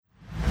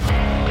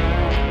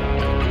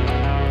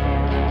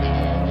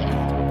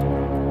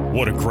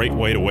What a great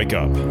way to wake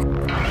up.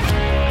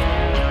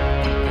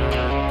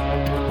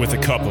 With a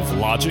cup of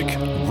logic,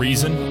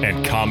 reason,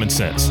 and common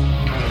sense.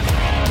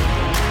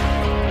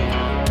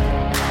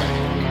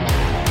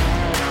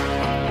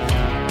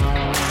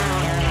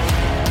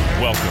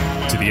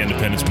 Welcome to the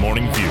Independence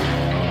Morning View.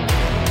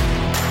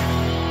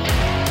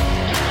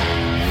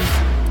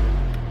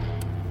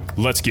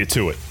 Let's get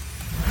to it.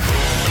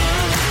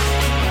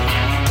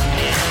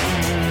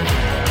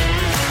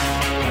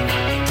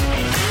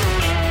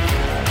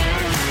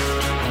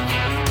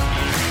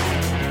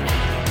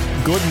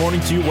 Good morning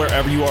to you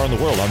wherever you are in the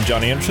world. I'm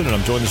John Anderson, and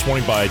I'm joined this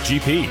morning by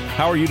GP.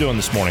 How are you doing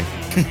this morning?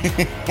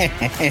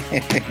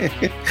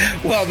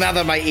 Well, now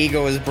that my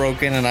ego is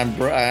broken and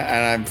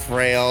I'm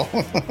frail,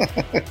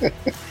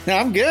 no,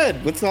 I'm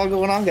good. What's all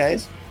going on,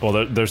 guys?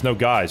 Well, there's no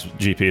guys,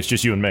 GP. It's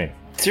just you and me.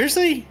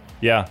 Seriously?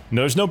 Yeah.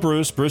 No, there's no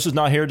Bruce. Bruce is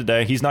not here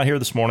today. He's not here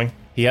this morning.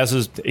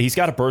 He's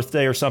got a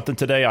birthday or something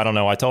today. I don't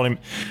know. I told him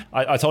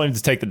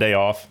to take the day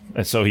off,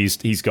 and so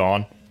he's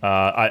gone. You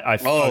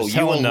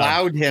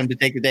allowed him to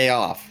take the day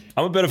off.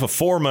 I'm a bit of a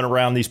foreman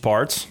around these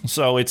parts,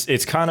 so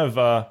it's kind of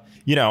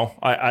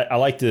I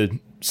like to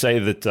say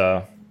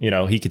that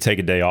he could take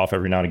a day off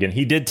every now and again.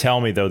 He did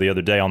tell me though the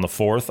other day on the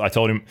 4th. I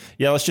told him,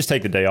 yeah, let's just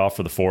take the day off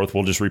for the 4th.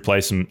 We'll just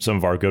replay some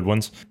of our good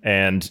ones.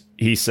 And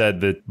he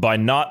said that by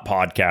not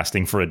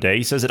podcasting for a day,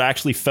 he says it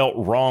actually felt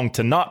wrong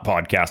to not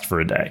podcast for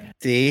a day.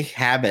 See,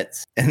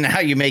 habits, and now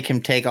you make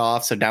him take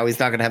off, so now he's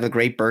not going to have a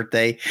great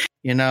birthday.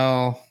 I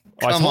told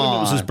him it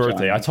was his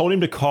birthday. John. I told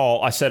him to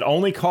call. I said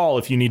only call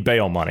if you need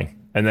bail money.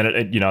 And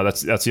then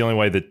that's the only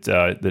way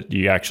that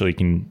you actually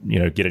can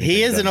get it.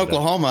 He is in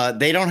Oklahoma.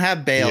 They don't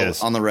have bail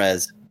on the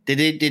res. Did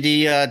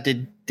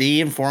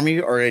he inform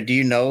you, or do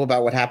you know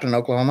about what happened in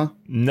Oklahoma?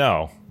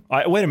 No.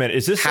 Wait a minute.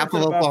 Is this half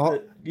of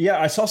Oklahoma?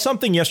 Yeah, I saw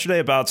something yesterday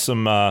about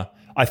some. I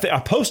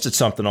posted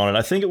something on it.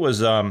 I think it was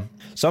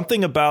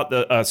something about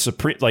the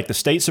the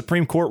state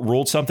Supreme Court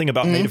ruled something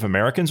about Native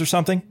Americans or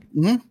something.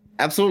 Mm-hmm.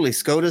 Absolutely.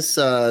 SCOTUS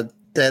said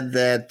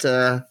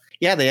that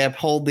they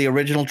uphold the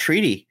original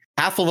treaty.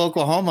 Half of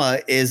Oklahoma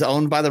is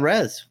owned by the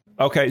res.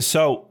 Okay,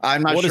 so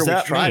I'm not what sure does which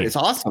that tribe. mean? It's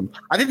awesome.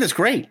 I think that's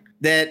great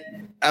that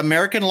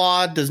American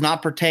law does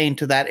not pertain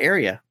to that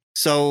area.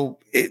 So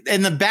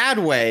in the bad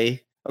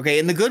way, okay,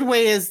 in the good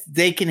way is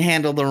they can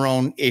handle their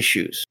own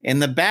issues.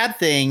 And the bad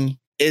thing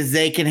is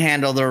they can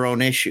handle their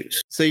own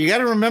issues. So you got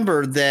to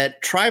remember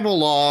that tribal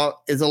law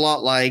is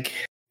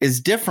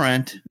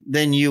different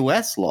than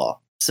U.S. law.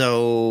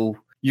 So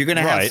you're going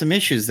to have some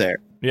issues there.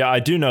 Yeah,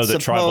 I do know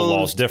that tribal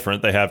law is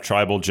different. They have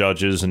tribal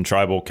judges and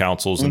tribal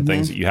councils and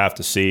things that you have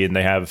to see, and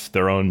they have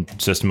their own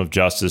system of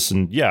justice,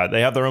 and yeah,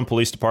 they have their own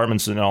police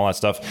departments and all that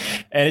stuff.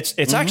 And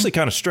it's actually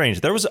kind of strange.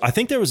 It's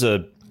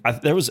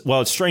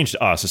strange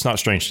to us. It's not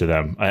strange to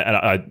them.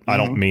 I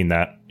don't mean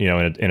that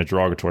in a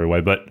derogatory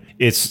way, but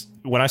it's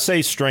when I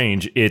say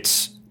strange,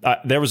 it's.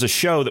 There was a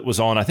show that was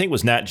on, I think it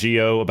was Nat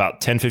Geo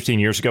about 10, 15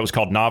 years ago. It was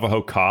called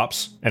Navajo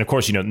Cops. And of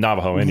course,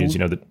 Navajo Indians,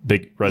 the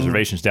big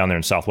reservations down there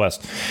in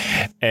Southwest.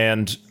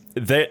 And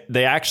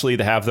they actually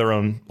have their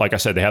own, like I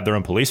said, they have their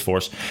own police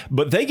force,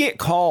 but they get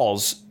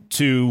calls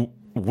to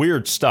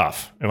weird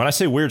stuff. And when I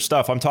say weird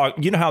stuff, I'm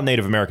talking, how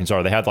Native Americans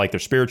are. They have their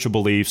spiritual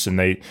beliefs, and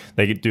they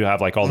do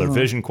have all their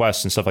vision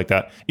quests and stuff like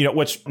that,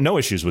 which no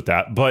issues with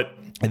that. But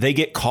they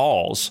get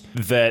calls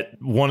that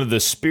one of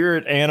the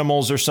spirit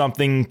animals or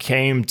something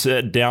came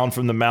down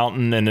from the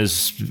mountain and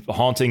is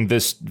haunting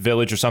this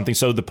village or something.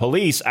 So the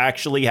police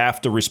actually have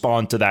to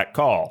respond to that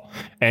call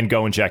and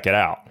go and check it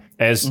out.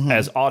 As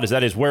odd as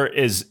that is,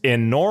 whereas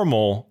in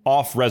normal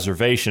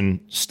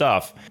off-reservation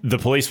stuff, the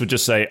police would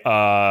just say,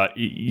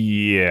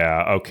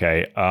 yeah,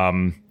 okay.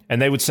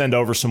 And they would send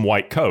over some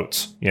white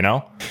coats,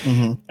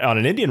 On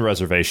an Indian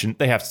reservation,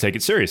 they have to take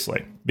it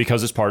seriously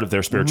because it's part of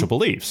their spiritual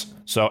beliefs.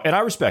 So, and I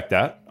respect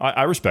that.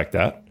 I respect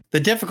that. The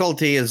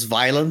difficulty is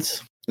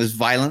violence. There's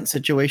violent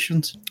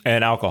situations.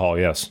 And alcohol,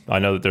 yes. I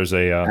know that there's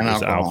an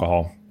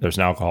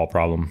alcohol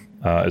problem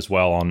as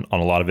well on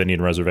a lot of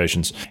Indian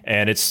reservations.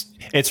 And it's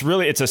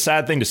a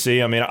sad thing to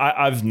see. I mean,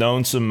 I've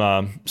known some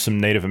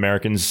Native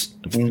Americans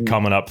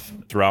coming up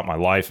throughout my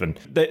life, and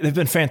they've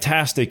been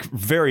fantastic,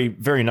 very,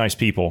 very nice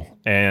people,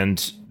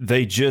 and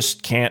they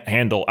just can't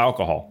handle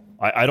alcohol.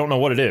 I don't know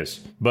what it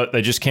is, but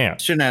they just can't.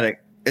 It's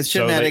genetic. It's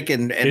genetic,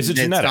 and is it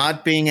genetic?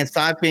 It's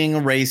not being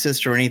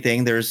racist or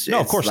anything.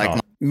 Of course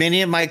not.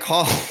 Many of my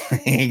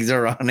colleagues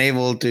are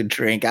unable to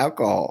drink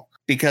alcohol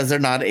because they're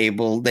not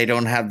able. They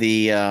don't have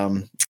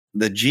the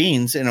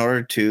genes in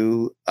order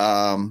to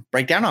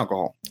break down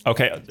alcohol.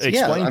 Okay,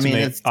 explain to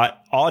me.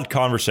 Odd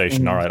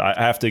conversation. All right,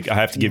 I have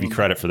to give you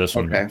credit for this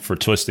one, for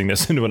twisting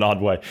this into an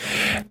odd way.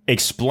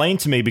 Explain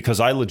to me, because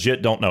I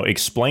legit don't know.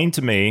 Explain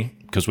to me,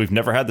 because we've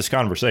never had this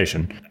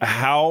conversation,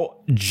 how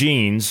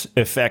genes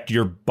affect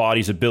your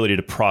body's ability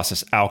to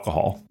process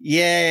alcohol.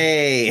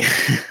 Yay!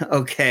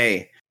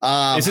 Okay.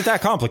 Is it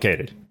that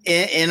complicated?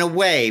 In a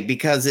way,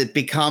 because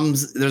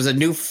there's a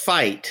new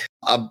fight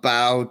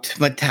about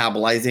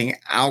metabolizing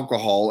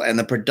alcohol and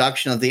the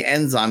production of the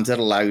enzymes that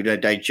allow you to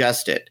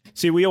digest it.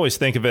 See, we always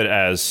think of it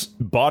as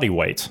body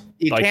weight.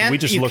 We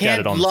just look at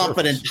it on the surface. You can't lump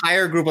an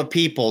entire group of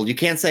people. You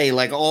can't say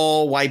like,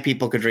 oh, white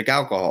people could drink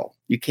alcohol.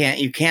 You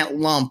can't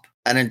lump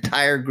an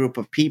entire group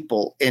of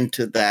people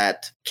into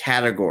that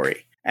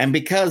category. And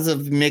because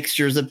of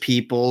mixtures of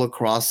people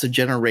across the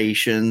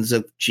generations,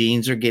 of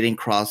genes are getting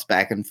crossed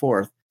back and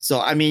forth.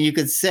 So, I mean, you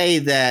could say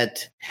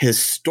that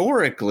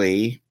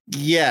historically,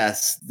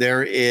 yes,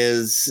 there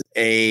is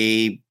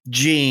a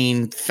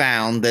gene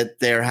found that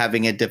they're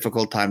having a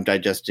difficult time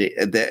digesting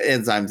the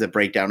enzymes that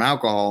break down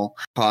alcohol,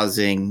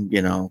 causing,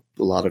 a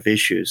lot of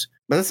issues.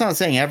 But that's not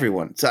saying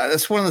everyone. So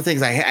that's one of the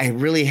things I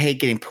really hate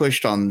getting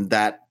pushed on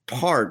that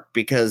part,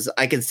 because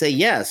I can say,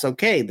 yes,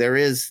 okay, there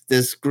is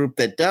this group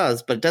that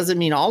does, but it doesn't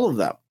mean all of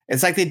them.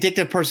 It's like the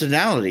addictive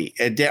personality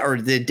or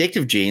the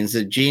addictive genes,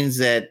 the genes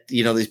that,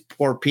 these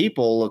poor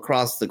people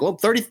across the globe,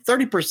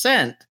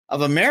 30%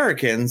 of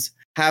Americans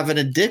have an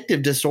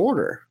addictive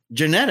disorder,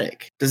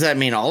 genetic. Does that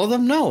mean all of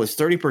them? No, it's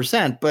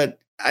 30%. But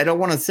I don't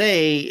want to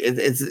say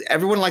it's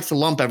everyone likes to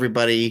lump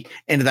everybody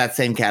into that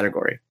same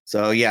category.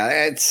 So,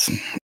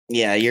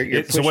 yeah,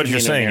 you're so what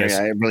you're saying is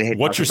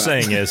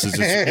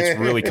it's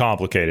really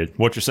complicated.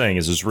 What you're saying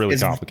is it's really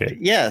complicated.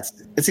 Yes,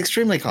 it's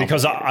extremely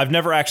complicated. Because I've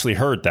never actually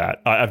heard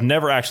that.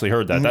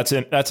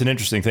 Mm-hmm. That's an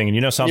interesting thing.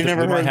 And something. You've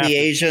never heard the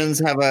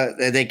Asians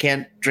they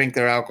can't drink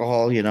their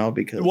alcohol,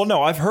 because. Well,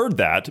 no, I've heard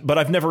that, but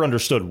I've never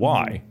understood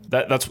why.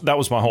 Mm-hmm. That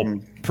was my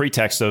whole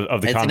pretext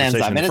of the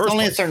conversation. And it's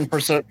only a certain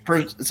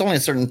it's only a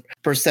certain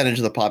percentage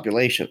of the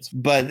populations,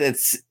 but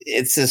it's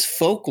this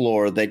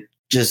folklore that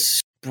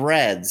just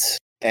spreads.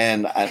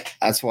 And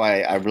that's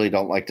why I really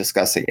don't like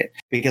discussing it,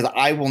 because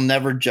I will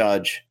never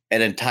judge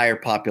an entire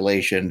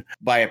population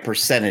by a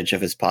percentage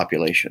of its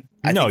population.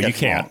 No, you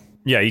can't. Wrong.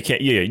 Yeah, you can't.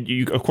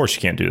 Yeah, of course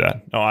you can't do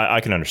that. No,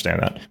 I can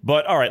understand that.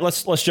 But all right,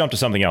 let's jump to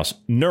something else.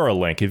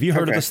 Neuralink. Have you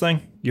heard of this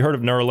thing? You heard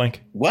of Neuralink?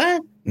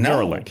 What? No.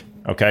 Neuralink.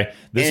 Okay.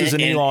 This is an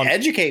Elon.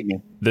 Educate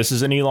me. This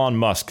is an Elon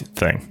Musk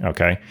thing.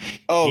 Okay.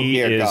 Oh,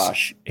 dear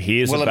gosh.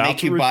 He is Will about it make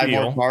to you reveal, buy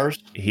more cars?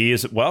 He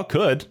is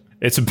could.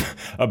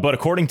 But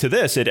according to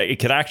this, it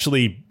could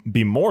actually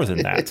be more than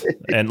that.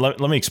 And let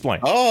me explain.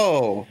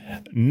 Oh,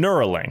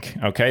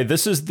 Neuralink. Okay,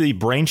 this is the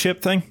brain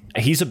chip thing.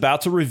 He's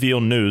about to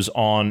reveal news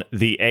on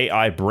the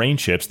AI brain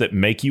chips that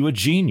make you a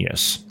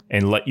genius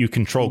and let you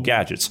control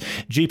gadgets.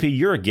 GP,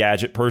 you're a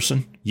gadget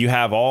person. You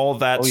have all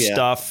that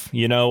stuff.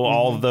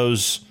 All of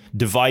those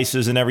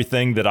devices and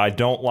everything that I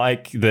don't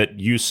like. That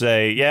you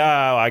say,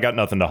 yeah, I got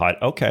nothing to hide.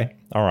 Okay,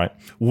 all right.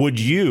 Would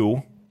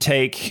you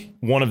take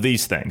one of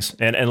these things?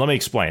 And let me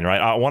explain,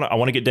 right? I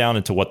want to get down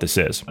into what this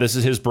is. This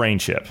is his brain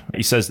chip.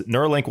 He says that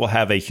Neuralink will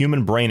have a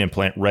human brain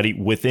implant ready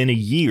within a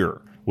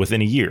year. Okay.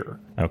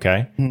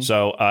 Mm-hmm.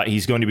 So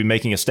he's going to be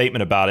making a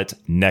statement about it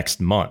next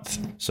month.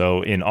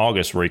 So in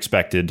August, we're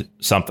expecting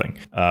something.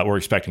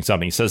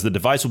 He says the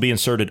device will be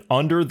inserted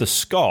under the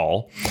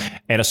skull,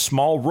 and a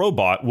small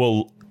robot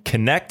will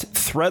connect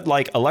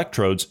thread-like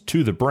electrodes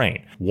to the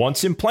brain.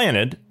 Once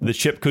implanted, the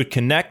chip could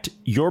connect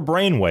your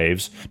brain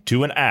waves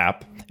to an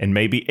app and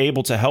may be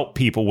able to help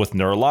people with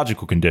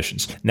neurological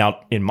conditions. Now,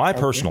 in my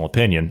personal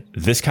opinion,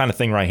 this kind of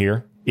thing right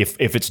here, if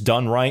it's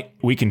done right,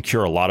 we can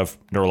cure a lot of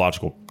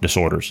neurological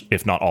disorders,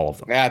 if not all of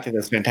them. Yeah, I think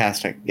that's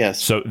fantastic.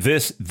 Yes. So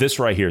this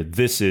right here,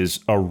 this is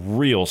a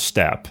real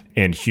step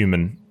in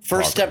human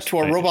First step to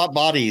our robot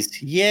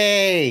bodies.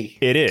 Yay.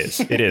 It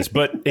is.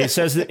 But he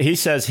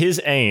says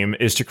his aim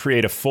is to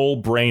create a full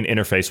brain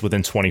interface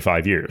within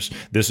 25 years.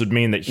 This would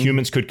mean that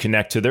humans could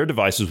connect to their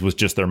devices with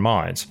just their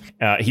minds.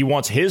 He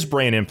wants his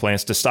brain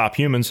implants to stop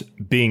humans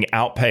being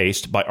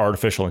outpaced by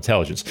artificial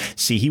intelligence.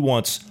 See, he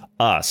wants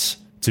us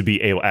to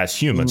be able, as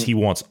humans, he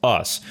wants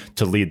us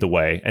to lead the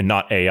way and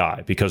not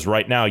AI. Because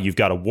right now you've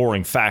got a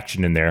warring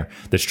faction in there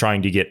that's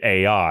trying to get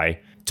AI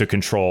to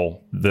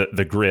control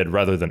the grid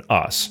rather than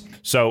us.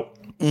 So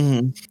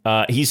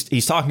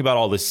he's talking about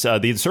all this. The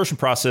insertion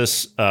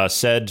process is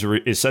said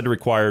to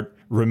require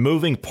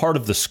removing part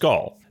of the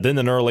skull. Then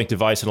the Neuralink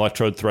device and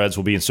electrode threads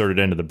will be inserted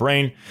into the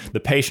brain. The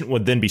patient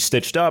would then be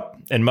stitched up,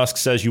 and Musk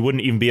says you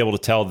wouldn't even be able to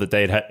tell that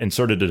they had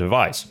inserted a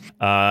device.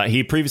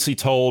 He previously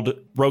told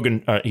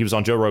Rogan, he was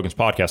on Joe Rogan's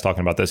podcast talking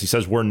about this. He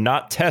says, we're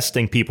not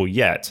testing people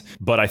yet,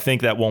 but I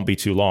think that won't be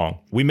too long.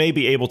 We may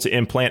be able to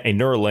implant a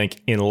Neuralink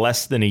in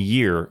less than a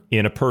year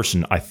in a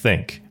person, I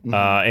think.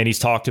 And he's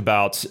talked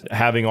about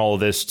having all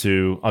of this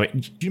to,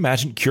 can you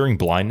imagine curing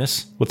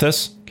blindness with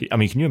this?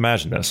 Can you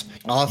imagine this?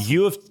 Awesome.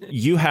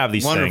 You have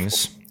these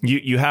things.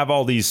 You have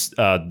all these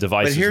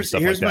devices and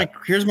stuff like that.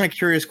 Here's my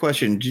curious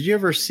question. Did you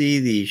ever see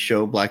the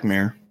show Black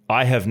Mirror?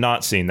 I have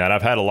not seen that.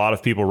 I've had a lot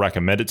of people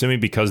recommend it to me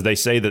because they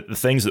say that the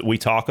things that we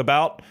talk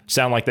about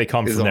sound like they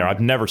come from there. I've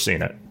never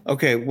seen it.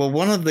 Okay, well,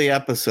 one of the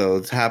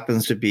episodes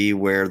happens to be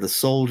where the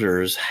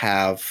soldiers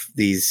have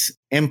these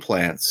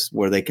implants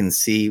where they can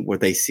see what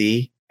they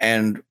see.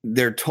 And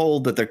they're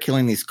told that they're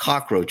killing these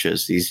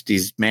cockroaches,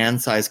 these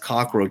man-sized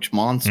cockroach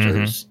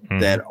monsters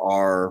that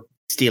are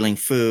stealing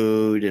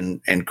food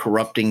and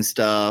corrupting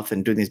stuff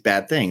and doing these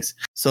bad things.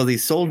 So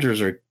these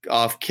soldiers are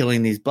off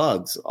killing these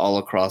bugs all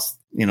across,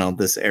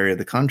 this area of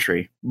the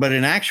country. But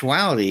in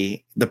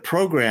actuality, the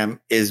program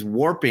is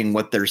warping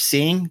what they're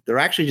seeing. They're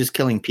actually just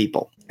killing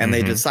people. And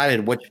they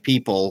decided which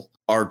people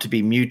are to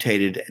be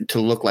mutated to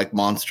look like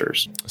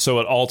monsters. So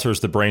it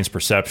alters the brain's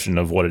perception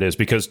of what it is,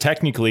 because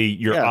technically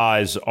your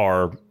eyes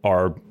are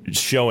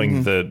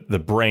showing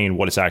the brain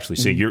what it's actually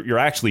seeing. You're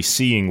actually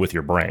seeing with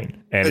your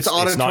brain, and it's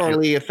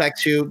auditorily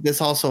affects you.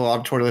 This also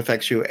auditorily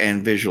affects you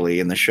and visually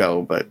in the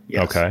show. But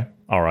yes. Okay,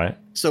 all right.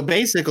 So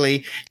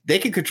basically, they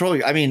can control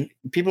you. I mean,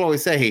 people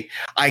always say,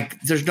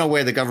 there's no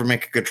way the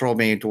government can control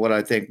me into what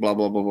I think, blah,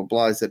 blah, blah, blah,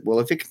 blah. I said, well,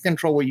 if it can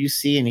control what you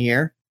see and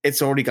hear, it's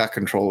already got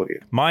control of you.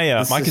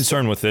 My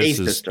concern with this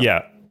is,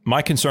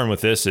 my concern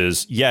with this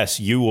is, yes,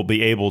 you will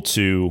be able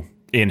to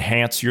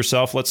enhance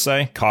yourself, let's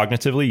say,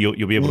 cognitively.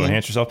 You'll be able to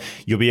enhance yourself.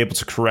 You'll be able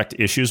to correct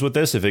issues with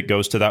this if it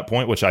goes to that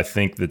point, which I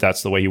think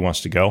that's the way he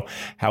wants to go.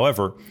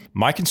 However,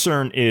 my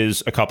concern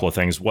is a couple of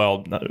things.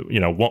 Well,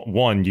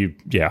 one, you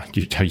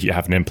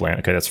have an implant.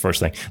 Okay, that's the first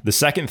thing. The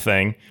second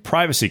thing,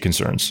 privacy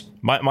concerns.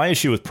 My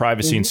issue with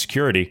privacy and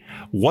security,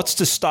 what's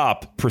to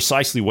stop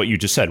precisely what you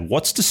just said?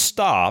 What's to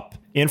stop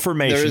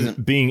information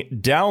being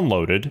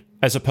downloaded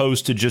as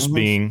opposed to just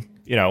being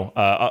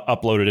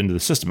uploaded into the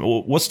system?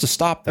 What's to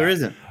stop that? There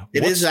isn't.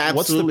 It is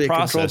absolutely a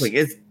control thing.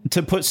 It's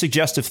to put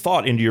suggestive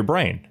thought into your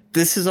brain.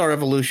 This is our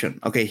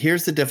evolution. Okay,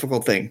 here's the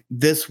difficult thing.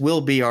 This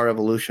will be our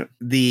evolution.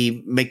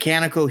 The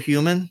mechanical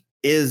human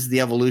is the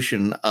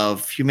evolution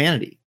of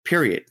humanity,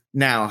 period.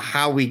 Now,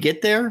 how we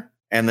get there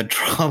and the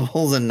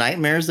troubles and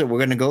nightmares that we're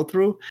going to go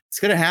through, it's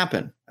going to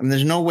happen. I mean,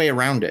 there's no way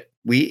around it.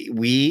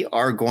 We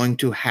are going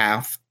to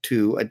have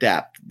to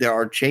adapt. There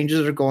are changes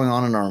that are going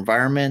on in our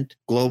environment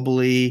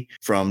globally,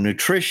 from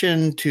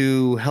nutrition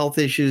to health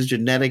issues,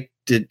 genetic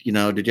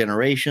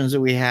degenerations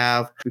that we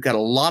have. We've got a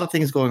lot of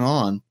things going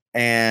on,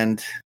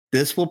 and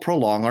this will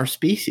prolong our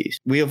species.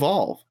 We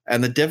evolve.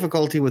 And the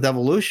difficulty with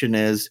evolution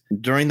is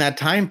during that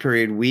time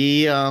period,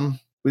 we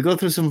go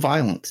through some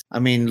violence. I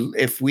mean,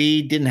 if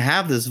we didn't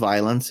have this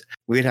violence,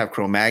 we'd have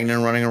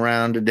Cro-Magnon running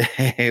around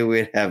today.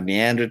 We'd have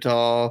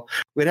Neanderthal.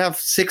 We'd have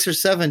 6 or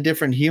 7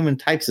 different human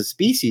types of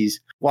species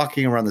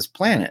walking around this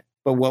planet.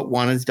 But what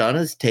one has done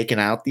is taken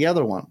out the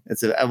other one.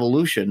 It's an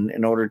evolution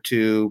in order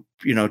to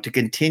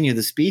continue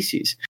the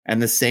species.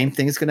 And the same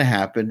thing is going to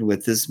happen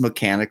with this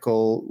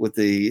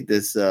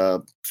this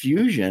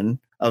fusion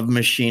of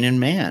machine and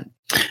man.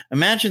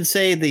 Imagine,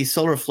 say, the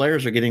solar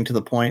flares are getting to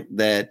the point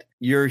that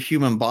your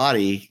human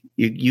body,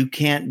 you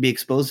can't be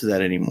exposed to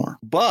that anymore.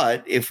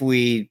 But if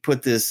we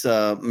put this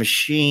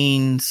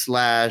machine /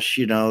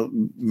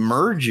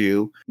 merge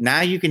you,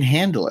 now you can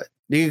handle it.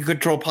 You can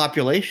control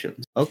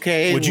populations.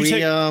 Okay. Would you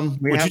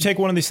take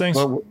one of these things?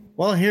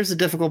 Well, here's the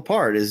difficult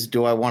part is,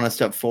 do I want to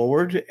step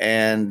forward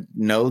and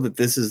know that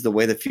this is the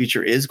way the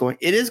future is going?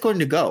 It is going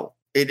to go.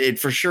 It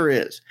for sure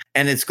is.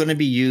 And it's going to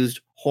be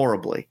used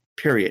horribly,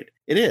 period.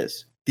 It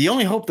is. The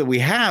only hope that we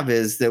have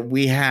is that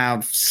we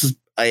have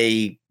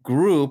a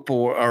group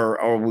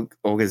or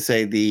we can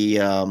say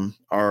the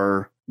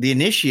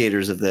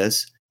initiators of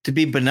this to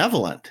be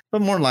benevolent,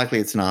 but more likely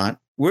it's not.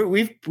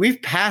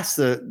 We've passed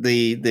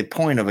the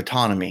point of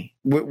autonomy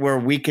where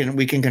we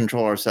can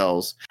control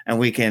ourselves and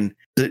we can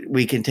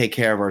take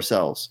care of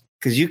ourselves.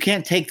 Because you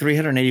can't take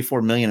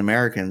 384 million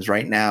Americans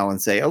right now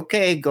and say,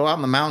 okay, go out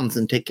in the mountains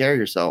and take care of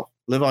yourself,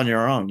 live on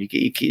your own. You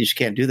just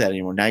can't do that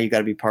anymore. Now you got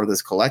to be part of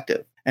this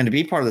collective, and to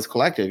be part of this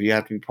collective, you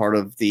have to be part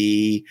of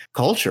the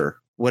culture.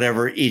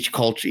 Whatever each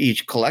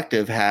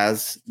collective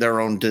has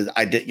their own,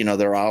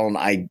 their own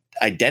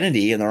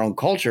identity and their own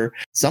culture.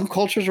 Some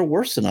cultures are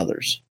worse than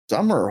others.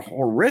 Some are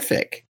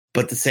horrific.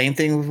 But the same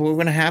thing is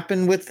going to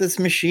happen with this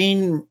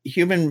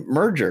machine-human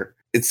merger.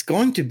 It's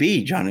going to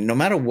be, Johnny, no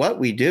matter what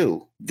we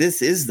do,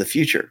 this is the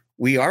future.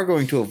 We are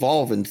going to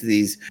evolve into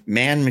these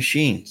man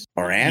machines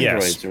or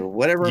androids or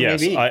whatever it may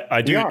be.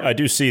 I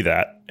do see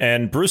that.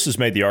 And Bruce has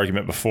made the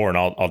argument before, and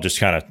I'll just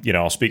kind of,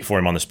 I'll speak for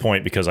him on this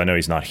point because I know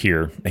he's not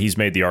here. He's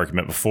made the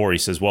argument before. He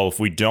says, well, if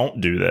we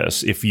don't do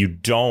this, if you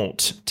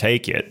don't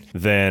take it,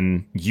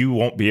 then you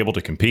won't be able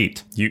to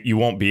compete. You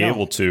won't be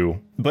able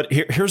to. But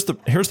here's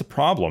the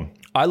problem.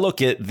 I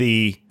look at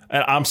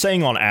and I'm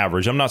saying on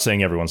average, I'm not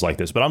saying everyone's like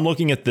this, but I'm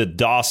looking at the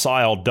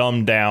docile,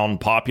 dumbed down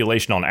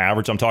population on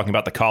average. I'm talking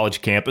about the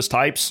college campus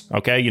types.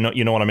 Okay. You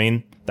know what I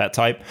mean? That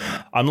type.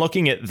 I'm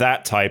looking at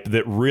that type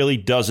that really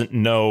doesn't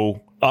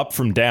know up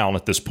from down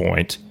at this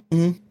point.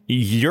 Mm-hmm.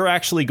 You're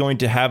actually going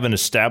to have an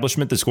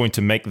establishment that's going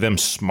to make them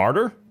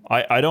smarter.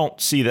 I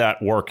don't see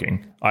that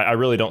working. I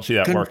really don't see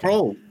that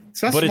working.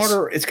 It's not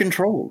smarter. It's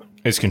controlled.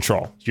 It's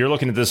control. You're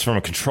looking at this from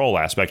a control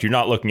aspect. You're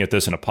not looking at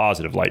this in a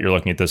positive light. You're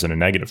looking at this in a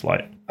negative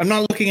light. I'm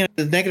not looking at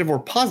it as negative or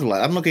positive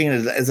light. I'm looking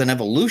at it as an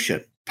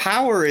evolution.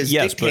 Power is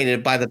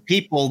dictated by the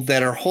people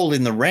that are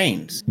holding the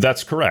reins.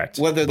 That's correct.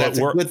 Whether that's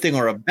a good thing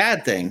or a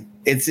bad thing,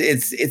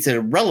 it's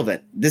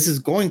irrelevant. This is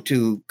going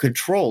to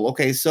control.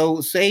 Okay,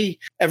 so say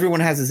everyone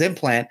has this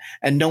implant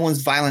and no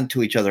one's violent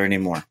to each other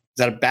anymore. Is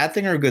that a bad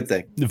thing or a good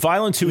thing?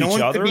 Violent to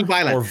each other or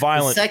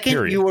violent, the second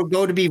period? you will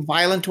go to be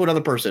violent to another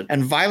person.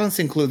 And violence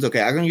includes,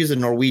 okay, I'm going to use a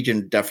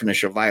Norwegian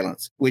definition of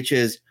violence, which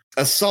is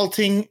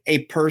assaulting a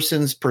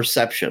person's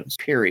perceptions,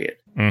 period.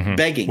 Mm-hmm.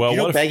 Begging. Well, you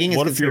know, begging is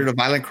considered a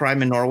violent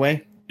crime in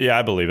Norway? Yeah,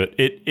 I believe it.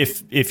 It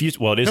is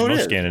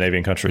most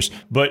Scandinavian countries,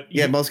 but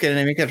most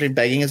Scandinavian countries,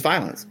 begging is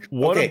violence.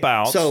 What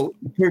about? So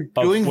you're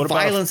doing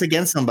violence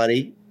against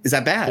somebody. Is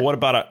that bad? What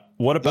about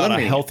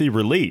a healthy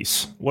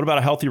release? What about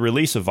a healthy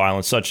release of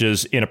violence, such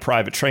as in a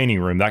private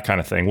training room, that kind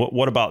of thing?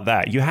 What about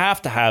that? You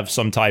have to have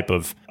some type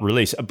of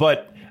release,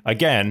 but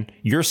again,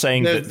 you're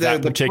saying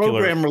that particular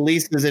program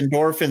releases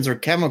endorphins or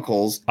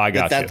chemicals.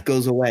 That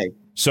goes away.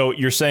 So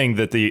you're saying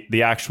that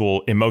the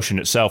actual emotion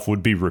itself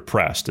would be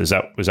repressed. Is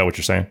that what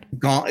you're saying?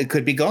 Gone. It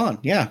could be gone.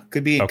 Yeah.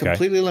 Could be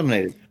completely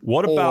eliminated.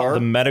 What about the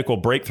medical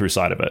breakthrough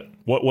side of it?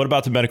 What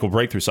about the medical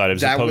breakthrough side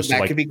as opposed to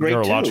like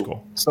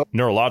neurological? So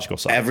neurological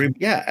side.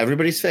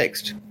 Everybody's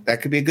fixed.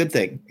 That could be a good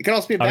thing. It could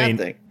also be a bad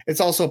thing.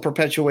 It's also a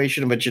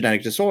perpetuation of a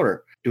genetic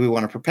disorder. Do we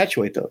want to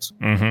perpetuate those?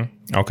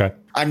 Mm-hmm. Okay.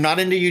 I'm not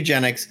into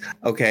eugenics.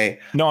 Okay.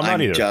 No, I'm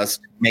not either.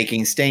 Just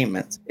making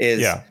statements.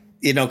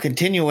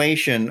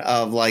 Continuation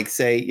of like,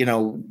 say,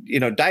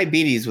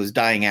 diabetes was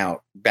dying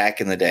out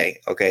back in the day.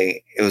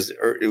 Okay. It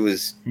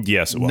was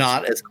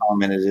not as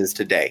common as it is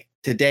today.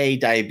 Today,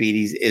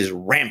 diabetes is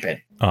rampant.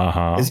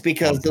 It's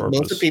because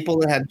most of the people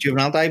that had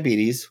juvenile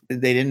diabetes,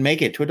 they didn't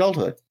make it to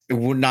adulthood.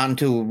 Not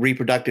until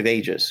reproductive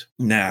ages.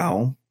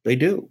 Now they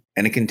do.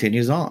 And it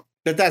continues on.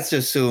 But that's to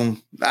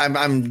assume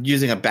I'm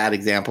using a bad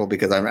example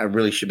because I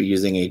really should be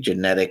using a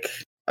genetic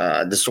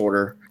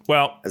disorder.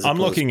 Well, I'm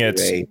looking at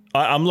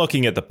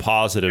the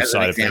positive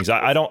side of things.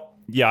 I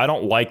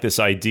don't like this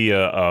idea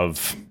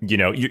of,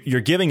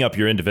 you're giving up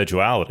your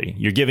individuality.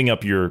 You're giving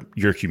up your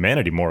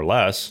humanity, more or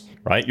less,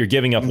 right? You're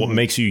giving up what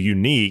makes you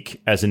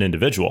unique as an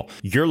individual.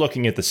 You're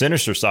looking at the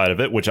sinister side of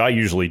it, which I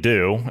usually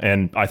do.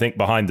 And I think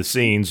behind the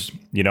scenes,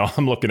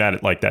 I'm looking at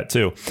it like that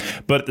too.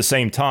 But at the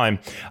same time,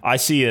 I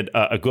see it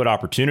a good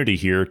opportunity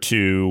here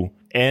to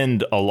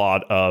end a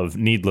lot of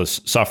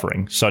needless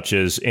suffering, such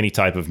as any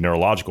type of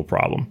neurological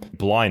problem,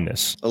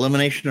 blindness.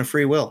 Elimination of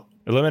free will.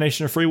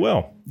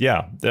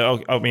 Yeah.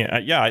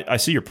 I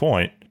see your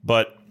point,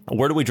 but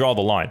where do we draw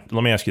the line?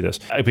 Let me ask you this,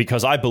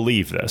 because I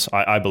believe this.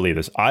 I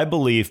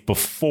believe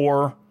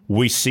before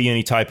we see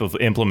any type of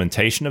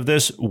implementation of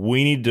this,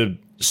 we need to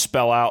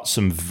spell out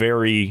some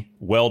very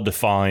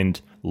well-defined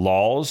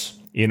laws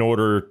in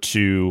order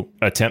to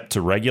attempt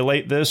to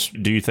regulate this.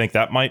 Do you think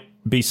that might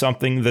be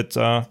something that... It's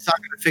not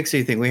going to fix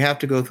anything. We have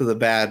to go through the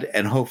bad,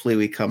 and hopefully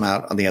we come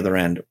out on the other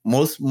end.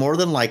 More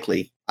than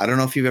likely, I don't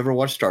know if you've ever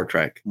watched Star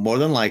Trek, more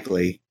than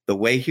likely, the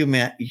way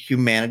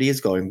humanity is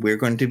going, we're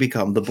going to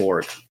become the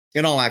Borg,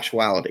 in all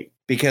actuality.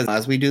 Because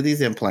as we do these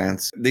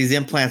implants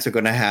are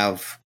going to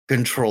have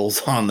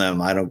controls on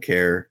them. I don't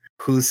care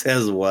who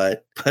says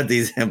what, but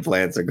these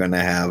implants are going to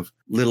have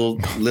little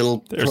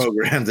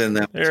programs in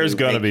them. There's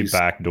going to be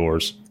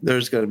backdoors.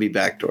 There's going to be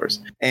backdoors.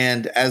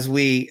 And as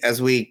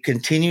we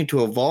continue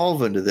to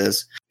evolve into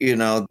this,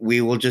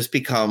 we will just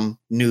become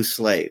new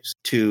slaves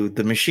to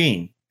the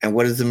machine. And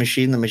what is the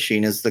machine? The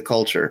machine is the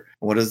culture.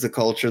 What is the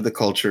culture? The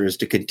culture is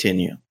to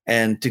continue.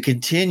 And to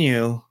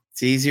continue,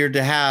 it's easier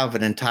to have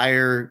an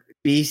entire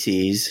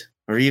species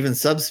or even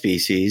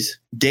subspecies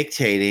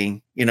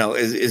dictating,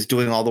 is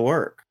doing all the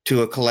work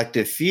to a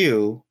collective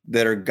few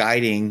that are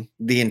guiding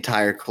the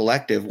entire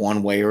collective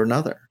one way or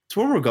another. It's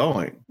where we're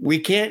going. We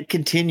can't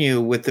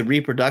continue with the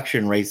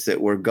reproduction rates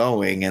that we're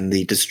going and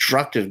the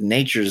destructive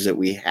natures that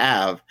we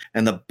have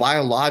and the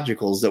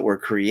biologicals that we're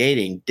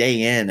creating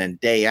day in and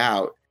day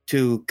out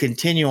to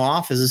continue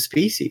off as a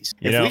species.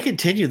 If we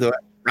continue the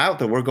route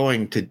that we're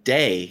going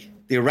today,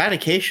 the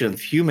eradication of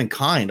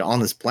humankind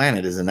on this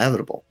planet is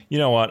inevitable. You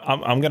know what?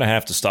 I'm going to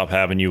have to stop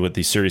having you with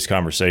these serious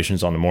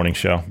conversations on the morning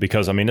show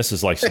because, this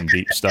is like some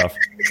deep stuff.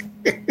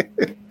 But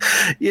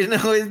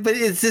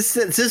it's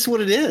just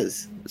what it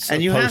is.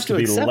 And you have to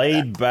be accept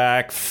laid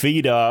back,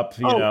 feet up,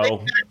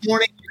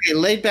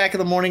 laid back in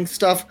the morning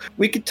stuff.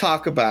 We could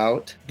talk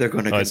about they're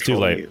going to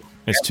control you.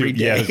 It's too late.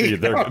 It's too,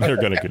 they're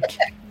going to.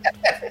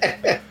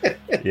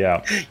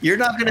 Yeah. You're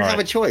not going to have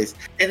a choice.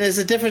 And there's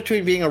a difference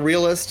between being a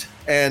realist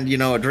and,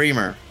 a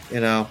dreamer.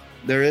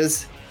 There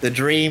is the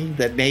dream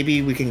that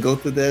maybe we can go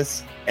through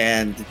this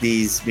and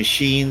these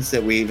machines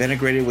that we've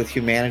integrated with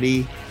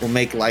humanity will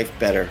make life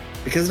better.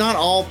 Because not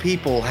all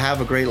people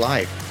have a great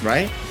life,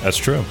 right? That's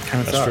true.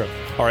 That's true.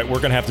 All right, we're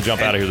going to have to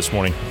jump out of here this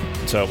morning.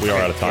 So we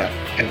are out of time.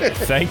 Yeah.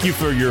 Thank you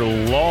for your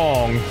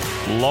long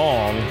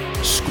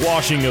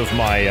squashing of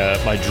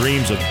my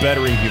dreams of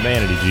bettering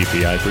humanity,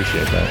 GP. I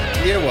appreciate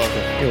that. You're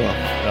welcome.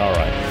 All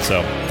right.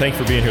 So thank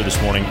you for being here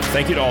this morning.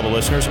 Thank you to all the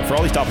listeners. For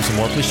all these topics and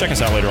more, please check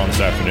us out later on this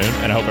afternoon.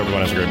 And I hope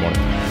everyone has a great morning.